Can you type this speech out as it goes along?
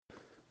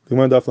The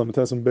Gemara Daf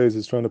Lamatasim Beis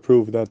is trying to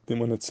prove that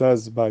when it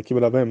says by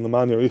Kibbut Avim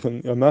L'man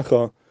Yarichen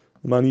Yamecha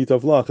L'man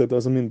Yitav Lach, it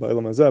doesn't mean by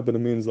Olam Hazeh, but it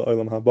means the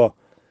Olam Haba.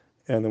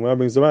 And the Gemara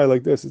brings the Rai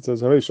like this. It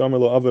says, "Harei Shamar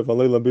Lo Aviv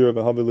Alei Lebira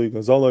V'Havili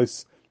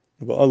Gazalos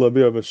V'Al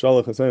Lebira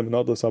V'Shalach Hasem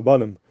V'Natlas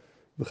Habanim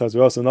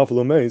V'Chazras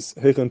Naflu Meis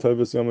Heichen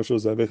Tavis Yom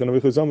Shulzeh Heichen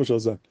Avichus Yom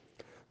Shulzeh."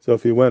 So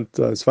if he went,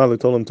 his father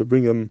told him to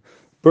bring him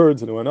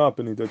birds, and he went up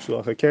and he did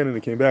Shalach Haken, and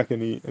he came back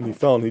and he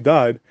fell and he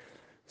died.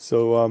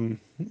 So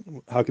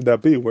how could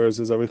that be? Whereas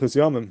his Arichus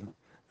Yamim,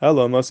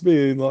 Ella must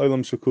be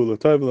L'Olam Shekula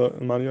Tayvla,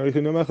 and Man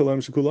Yarichin Yamecha L'Olam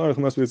Shekula Arich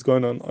must be it's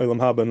going on Olam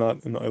Haba,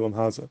 not in Olam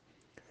Haza.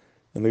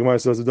 And the Gemara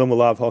says, "Dom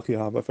Lav Haki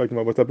Haba." Affecting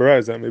about what that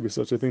is that maybe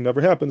such a thing never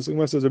happens. The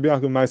Gemara says, "Rabbi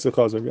Yaakov Ma'aseh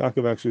Chazer." Rabbi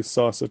Yaakov actually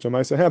saw such a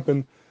Ma'aseh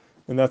happen,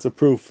 and that's a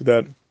proof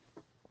that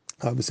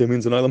obviously it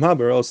means in Olam Haba,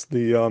 or else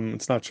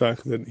it's not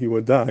shaykh that he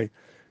would die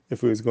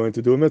if he was going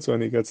to do a mitzvah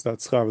and he gets that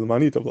schar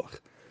l'manit avlach.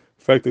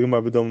 In fact, the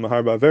Gemara b'dom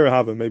mahar ba'avera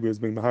hava, maybe it's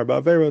being mahar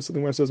ba'avera. So the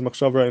Gemara says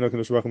machshav ra'ina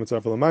kadosh baruch hu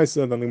mitzvah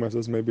l'maisa. Then the Gemara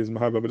says maybe it's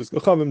mahar ba'avera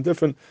kochavim.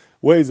 Different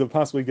ways of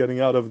possibly getting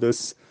out of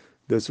this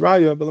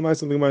raya. But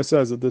the Gemara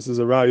says that this is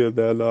a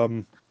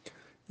raya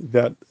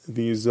that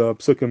these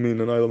psukim mean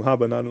in Olam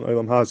Haba, not in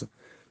Olam Haza.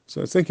 So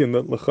I was thinking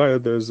that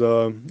l'chaya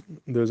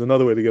there's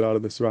another way to get out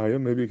of this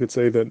raya. Maybe you could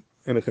say that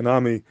in a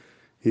chenami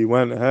he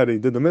went ahead, he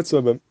did the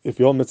mitzvah, but if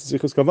you hold mitzvah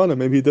צריכות כוונה,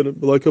 maybe he did it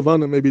below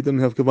kavana, maybe he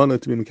didn't have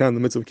kavana to be mekan the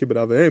mitzvah of kibbut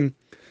avim,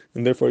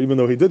 and therefore even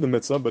though he did the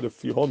mitzvah, but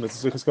if you hold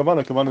mitzvah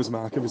צריכות kavana is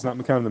ma'akev, he's not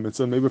mekan the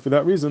mitzvah. Maybe for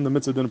that reason the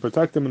mitzvah didn't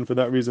protect him, and for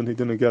that reason he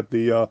didn't get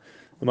the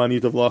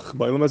manit of lach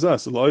by Olam Hazeh.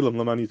 So l'olam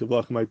manit of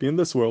lach might be in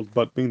this world,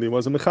 but being that he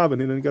wasn't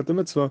mechaven, he didn't get the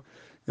mitzvah,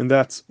 and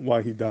that's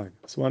why he died.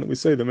 So why don't we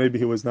say that maybe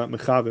he was not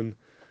mechaven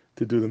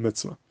to do the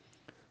mitzvah?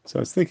 So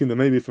I was thinking that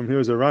maybe from here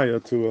is a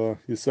raya to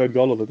Yisrael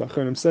Gadol that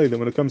Achronim say that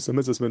when it comes to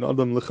mitzvahs ben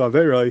adam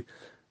l'chaverai,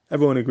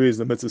 everyone agrees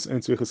that mitzvahs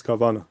ain't tzrichas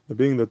kavana. The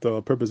being that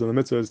the purpose of the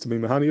mitzvah is to be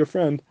mahani your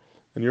friend,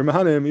 and you're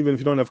mahani him, even if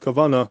you don't have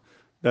kavana,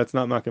 that's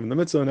not makim in the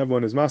mitzvah, and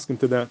everyone is masking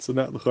to that. So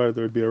that l'char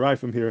there would be a raya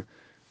from here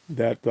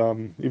that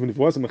even if it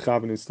wasn't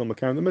mechavan, he's still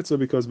makam the mitzvah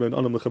because ben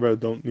adam l'chaverai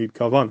don't need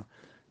kavana.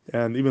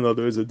 And even though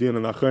there is a din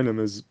in Achronim,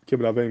 is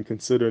kibbut avim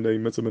considered a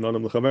mitzvah ben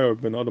adam l'chaverai or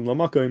ben adam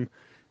l'makim.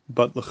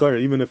 But l'chayr,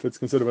 even if it's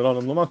considered an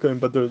adam l'makim,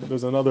 but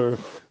there's another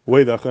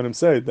way that Chanim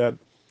say that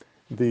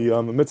the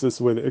mitzvahs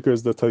where the ikar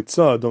is the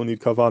taitzah don't need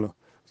kavana.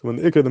 So when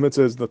the ikar, the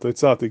mitzvah is the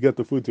taitzah to get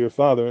the food to your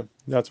father,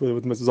 that's really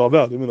what the mitzvah is all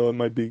about. Even though it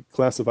might be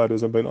classified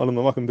as a ben adam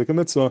l'makim dik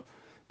mitzvah,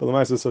 but the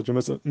mitzvah such a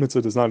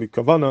mitzvah does not need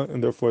kavana,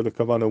 and therefore the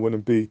kavana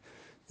wouldn't be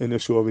an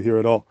issue over here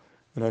at all.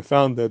 And I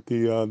found that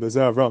the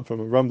Avraham from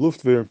Avraham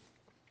lufטביר,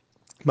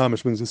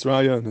 Mamish brings this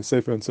raya in his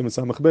sefer and Simon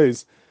Samach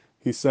Beis.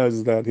 He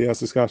says that he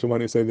asked this kasha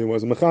when he said he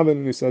was a mechaven,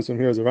 and he says from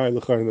here is a raya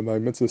l'chayr that by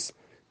mitzvahs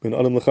ben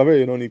adam l'chaver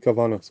you don't need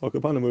kavana. So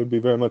kavanah would be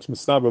very much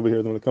mistab over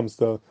here when it comes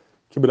to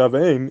kibbut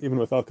avim. Even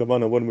without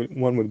kavana,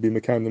 one would be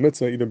mekayim the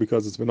mitzvah either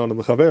because it's ben adam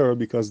l'chaver or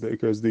because the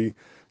ikar is the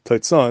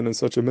taitzah, and in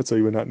such a mitzvah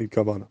you would not need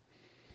kavana.